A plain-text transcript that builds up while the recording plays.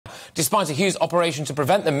despite a huge operation to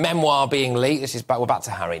prevent the memoir being leaked. We're back to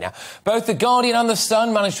Harry now. Both The Guardian and The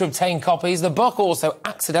Sun managed to obtain copies. The book also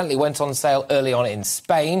accidentally went on sale early on in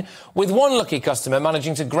Spain, with one lucky customer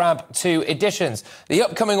managing to grab 2 editions. The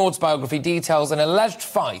upcoming autobiography details an alleged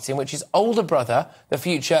fight in which his older brother, the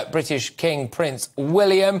future British King Prince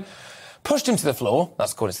William, pushed him to the floor.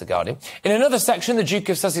 That's according to The Guardian. In another section, the Duke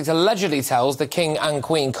of Sussex allegedly tells the King and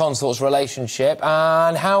Queen Consort's relationship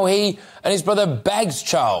and how he and his brother begged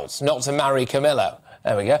Charles not to marry Camilla.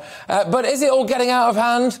 There we go. But is it all getting out of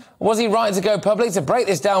hand? Was he right to go public? To break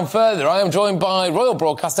this down further, I am joined by royal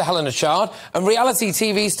broadcaster Helena Chard and reality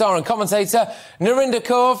TV star and commentator Narinder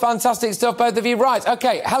Kaur. Fantastic stuff, both of you. Right,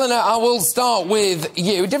 OK, Helena, I will start with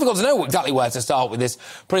you. Difficult to know exactly where to start with this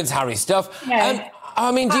Prince Harry stuff. No.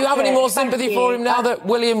 I mean, do you have any more sympathy for him now that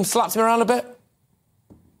William slapped him around a bit?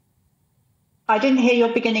 I didn't hear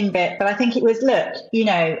your beginning bit, but I think it was, look, you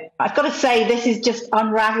know, I've got to say this is just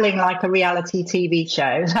unravelling like a reality TV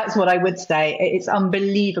show. That's what I would say. It's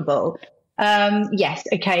unbelievable. Yes,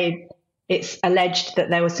 OK, it's alleged that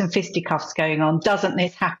there were some fisticuffs going on. Doesn't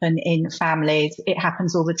this happen in families? It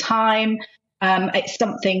happens all the time. It's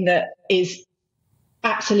something that is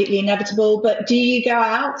absolutely inevitable. But do you go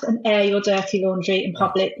out and air your dirty laundry in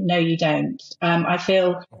public? No, you don't. I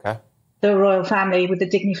feel the royal family, with the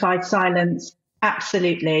dignified silence,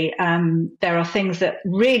 absolutely. There are things that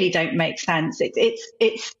really don't make sense.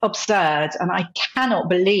 It's absurd, and I cannot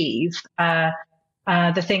believe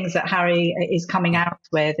the things that Harry is coming out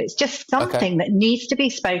with. It's just something that needs to be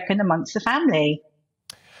spoken amongst the family.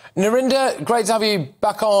 Narinder, great to have you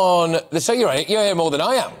back on the show. You're here more than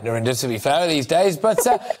I am, Narinder, to be fair, these days. But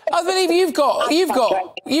I believe you've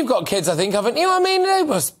got kids, I think, haven't you? I mean, they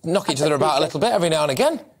must knock each other about a little bit every now and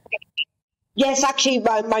again. Yes, actually,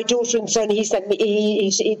 my daughter and son, he said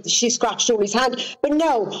she scratched all his hand. But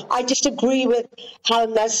no, I disagree with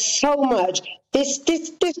Helena so much. This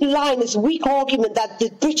line, this weak argument that the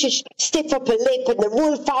British stiff upper lip and the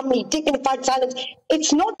royal family, dignified silence,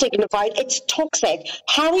 it's not dignified, it's toxic.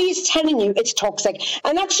 Harry is telling you it's toxic.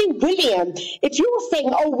 And actually, William, if you're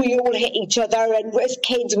saying, oh, we all hit each other and as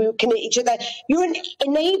kids we can hit each other, you're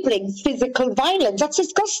enabling physical violence. That's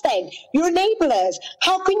disgusting. You're enablers.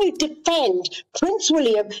 How can you defend Prince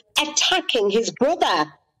William attacking his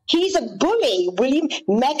brother? He's a bully, William.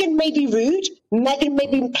 Meghan may be rude. Meghan may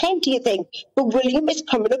be plenty of things. But William is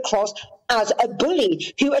coming across as a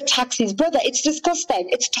bully who attacks his brother. It's disgusting.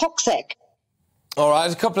 It's toxic. All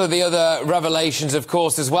right, a couple of the other revelations, of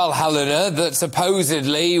course, as well, Helena, that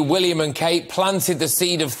supposedly William and Kate planted the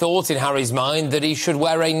seed of thought in Harry's mind that he should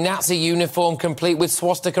wear a Nazi uniform complete with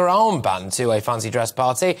swastika armband to a fancy dress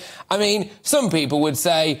party. I mean, some people would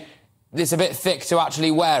say it's a bit thick to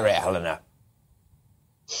actually wear it, Helena.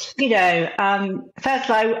 You know, first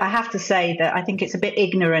of all, I have to say that I think it's a bit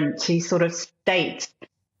ignorant to sort of state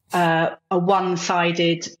a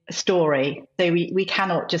one-sided story. So we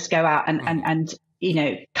cannot just go out and you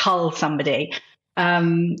know, cull somebody,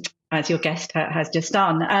 as your guest has just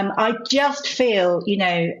done. I just feel, you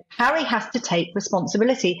know, Harry has to take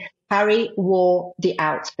responsibility. Harry wore the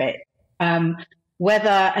outfit.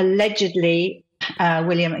 Whether allegedly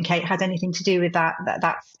William and Kate had anything to do with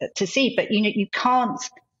that's to see. But, you know, you can't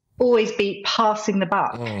always be passing the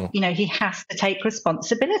buck. You know, he has to take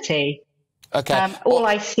responsibility. All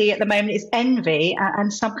I see at the moment is envy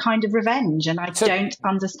and some kind of revenge, and I don't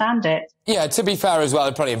understand it. Yeah, to be fair as well,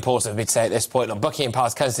 it's probably important for me to say at this point, look, Buckingham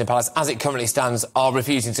Palace, Kensington Palace, as it currently stands, are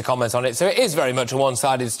refusing to comment on it. So it is very much a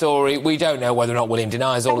one-sided story. We don't know whether or not William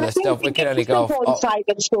denies all of this stuff. We can only go off. It's a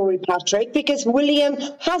one-sided story, Patrick, because William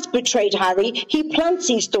has betrayed Harry. He plants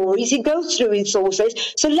these stories. He goes through his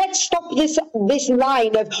sources. So let's stop this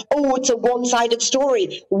line of, oh, it's a one-sided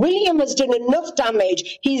story. William has done enough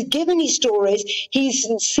damage. He's given his stories. He's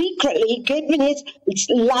secretly given his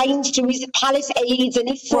lines to his palace aides and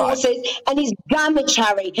his sources. And he's damaged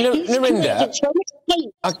Harry. Narinder,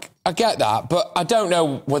 I get that, but I don't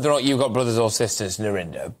know whether or not you've got brothers or sisters,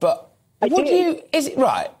 Narinder, but is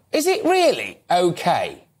it really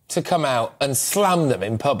okay to come out and slam them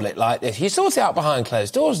in public like this? You sort it out behind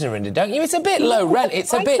closed doors, Narinder, don't you? It's a bit low rent,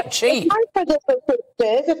 it's a bit cheap.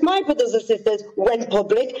 If my brothers and sisters went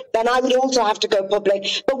public, then I would also have to go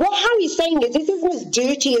public. But what Harry's saying is this isn't as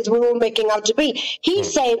dirty as we're all making out to be.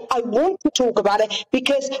 He's saying, I want to talk about it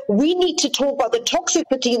because we need to talk about the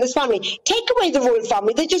toxicity in this family. Take away the royal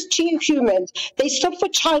family. They're just two humans. They suffer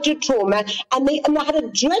childhood trauma, and they had a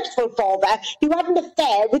dreadful father who had an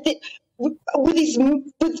affair with his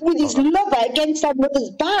lover against their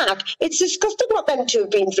mother's back. It's disgusting what them two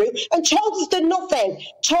have been through. And Charles has done nothing.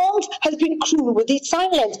 Charles has been cruel with his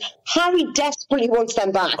silence. Harry desperately wants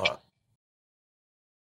them back.